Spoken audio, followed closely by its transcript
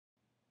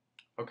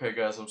Okay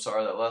guys, I'm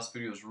sorry that last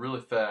video was really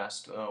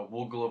fast.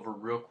 We'll go over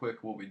real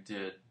quick what we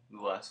did in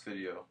the last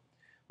video.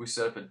 We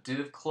set up a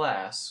div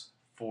class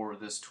for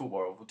this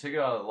toolbar. If we'll take it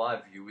out of the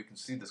live view, we can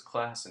see this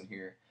class in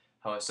here,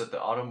 how I set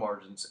the auto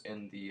margins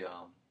in the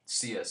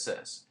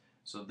CSS.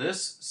 So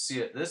this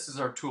is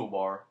our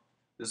toolbar.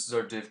 This is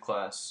our div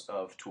class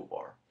of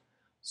toolbar.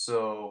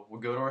 So we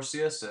go to our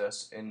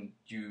CSS and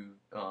you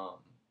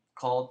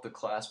call it the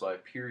class by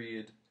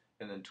period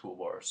and then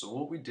toolbar. So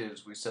what we did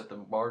is we set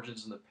the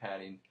margins and the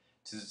padding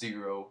to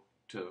 0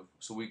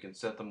 so we can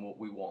set them what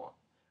we want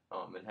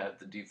and have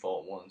the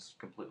default ones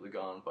completely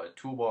gone by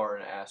toolbar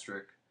and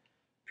asterisk,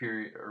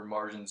 period, or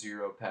margin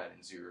 0,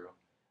 padding 0.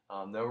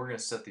 Then we're going to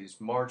set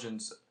these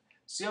margins.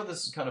 See how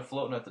this is kind of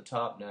floating at the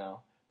top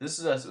now? This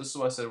is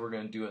what I said we're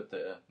going to do at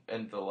the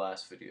end of the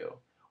last video.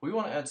 We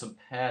want to add some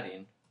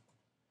padding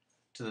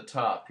to the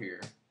top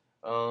here.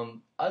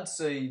 I'd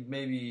say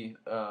maybe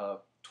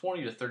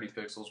 20 to 30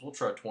 pixels. We'll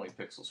try 20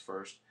 pixels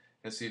first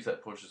and see if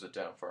that pushes it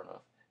down far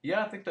enough.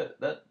 Yeah, I think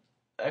that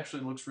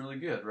actually looks really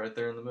good right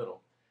there in the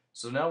middle.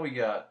 So now we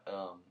got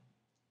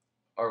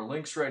our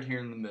links right here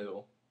in the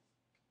middle,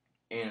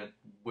 and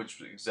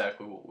which is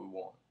exactly what we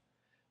want.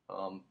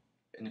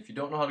 And if you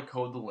don't know how to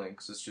code the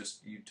links, it's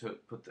just you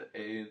put the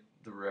A,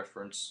 the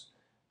reference,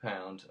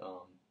 pound.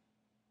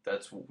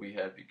 That's what we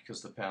have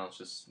because the pound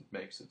just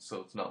makes it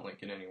so it's not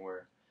linking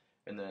anywhere.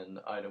 And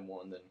then item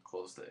 1, then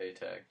close the A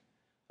tag.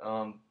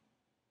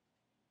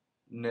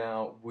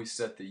 Now we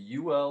set the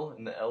UL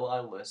and the LI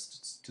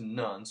lists to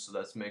none, so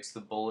that makes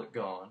the bullet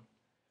gone.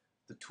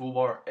 The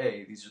toolbar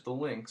A, these are the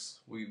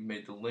links. We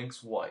made the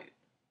links white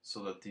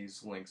so that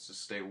these links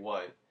just stay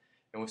white.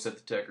 And we set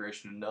the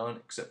decoration to none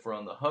except for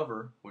on the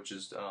hover, which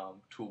is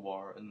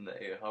toolbar, and the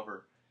A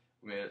hover.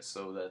 We made it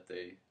so that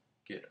they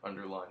get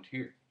underlined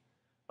here.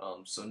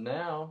 So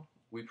now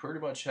we pretty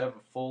much have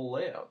a full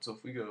layout. So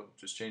if we go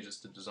just change this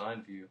to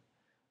design view,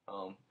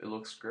 it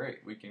looks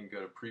great. We can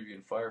go to preview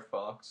in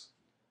Firefox,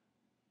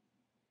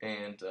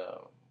 and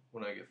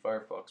when I get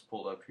Firefox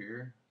pulled up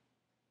here,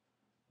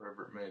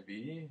 wherever it may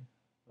be,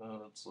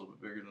 it's a little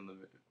bit bigger than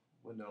the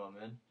window I'm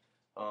in.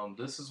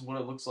 This is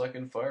what it looks like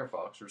in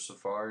Firefox or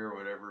Safari or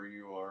whatever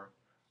you are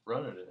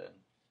running it in.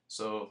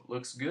 So it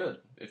looks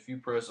good. If you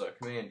press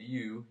Command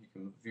U, you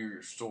can view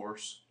your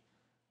source.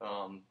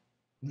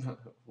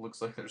 Looks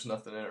like there's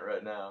nothing in it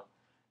right now.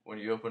 When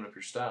you open up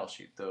your style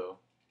sheet though,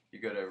 you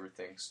got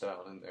everything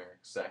styled in there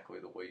exactly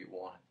the way you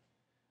want it.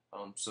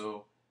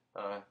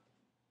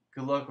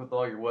 Good luck with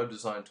all your web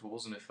design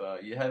tools, and if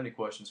you have any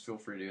questions, feel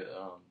free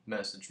to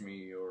message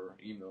me or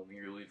email me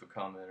or leave a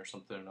comment or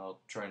something, and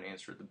I'll try and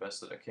answer it the best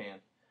that I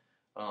can.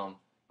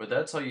 But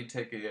that's how you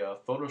take a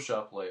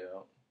Photoshop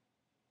layout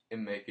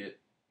and make it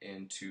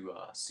into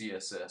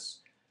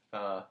CSS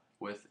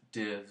with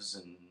divs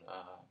and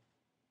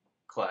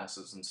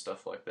classes and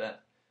stuff like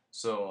that.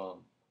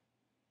 So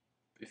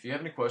if you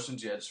have any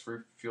questions, yeah, just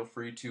feel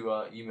free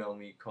to email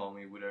me, call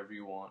me, whatever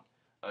you want.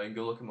 You can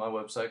go look at my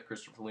website,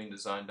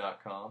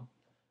 ChristopherLeanDesign.com,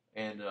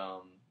 and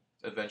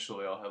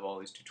eventually I'll have all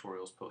these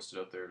tutorials posted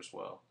up there as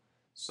well.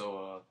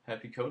 So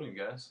happy coding,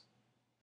 guys.